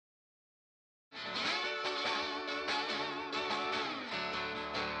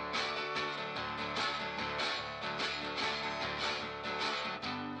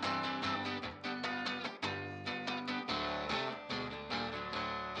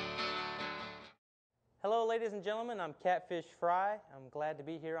Hello, ladies and gentlemen. I'm Catfish Fry. I'm glad to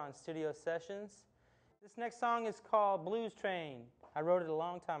be here on Studio Sessions. This next song is called Blues Train. I wrote it a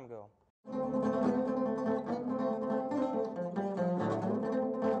long time ago.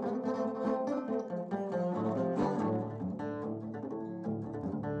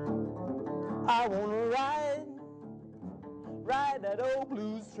 I wanna ride that old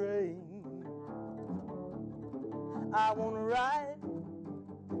blues train. I wanna ride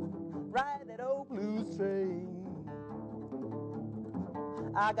that old blues train.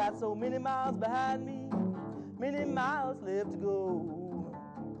 I got so many miles behind me, many miles left to go.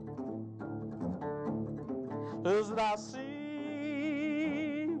 Who's that I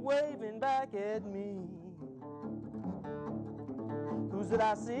see waving back at me? Who's that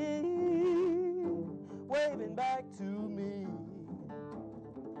I see waving back to me?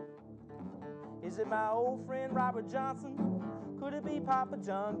 Is it my old friend Robert Johnson? Could it be Papa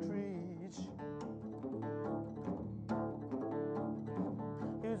John Creech?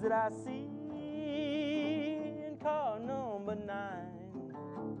 Who's that I see in car number 9?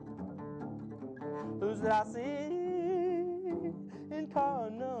 Who's that I see in car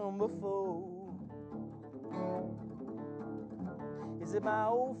number 4? Is it my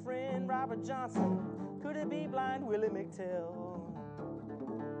old friend Robert Johnson? Could it be blind Willie McTell?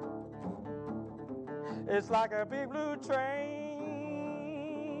 It's like a big blue train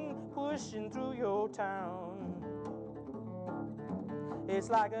pushing through your town. It's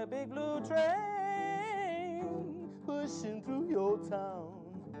like a big blue train pushing through your town.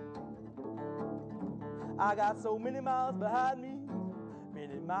 I got so many miles behind me,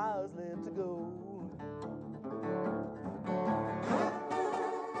 many miles left to go.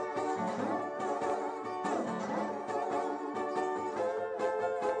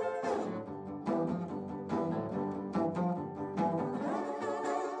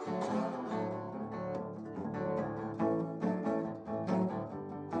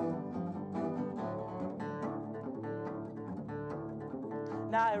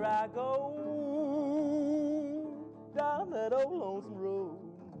 Now here I go down that old lonesome road.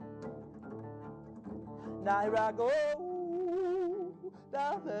 Now here I go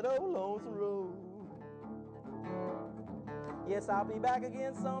down that old lonesome road. Yes, I'll be back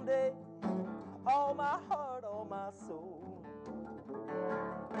again someday, all my heart, all my soul.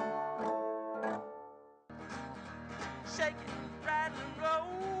 Shake it, rattle and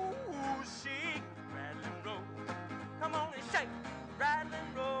roll, shake it, rattle and roll. Come on and shake it, rattle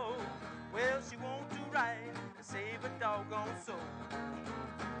and roll. Well, she won't do right to save a doggone soul.